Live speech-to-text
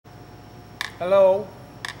Hello,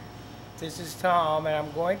 this is Tom, and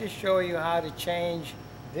I'm going to show you how to change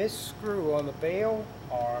this screw on the bail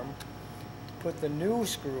arm, put the new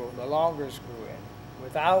screw, the longer screw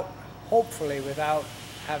in, hopefully without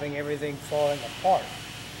having everything falling apart.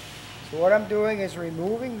 So what I'm doing is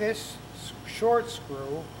removing this short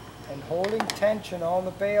screw and holding tension on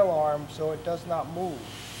the bail arm so it does not move.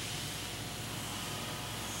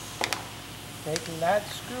 Taking that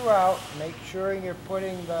screw out, make sure you're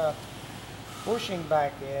putting the bushing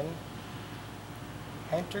back in.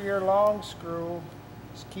 Enter your long screw,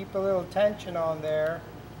 just keep a little tension on there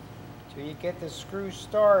till you get the screw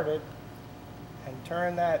started, and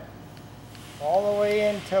turn that all the way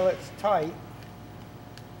in till it's tight.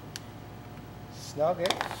 Snug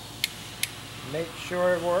it, make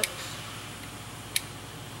sure it works,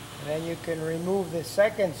 and then you can remove the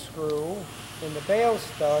second screw in the bail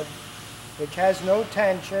stud, which has no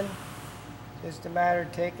tension. Just a matter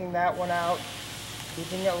of taking that one out,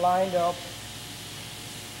 keeping it lined up.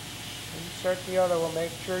 Insert the other one,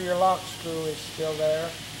 make sure your lock screw is still there.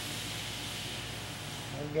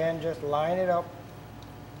 Again, just line it up,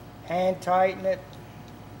 hand tighten it,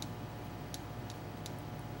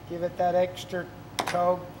 give it that extra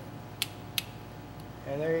tug,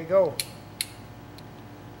 and there you go.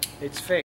 It's fixed.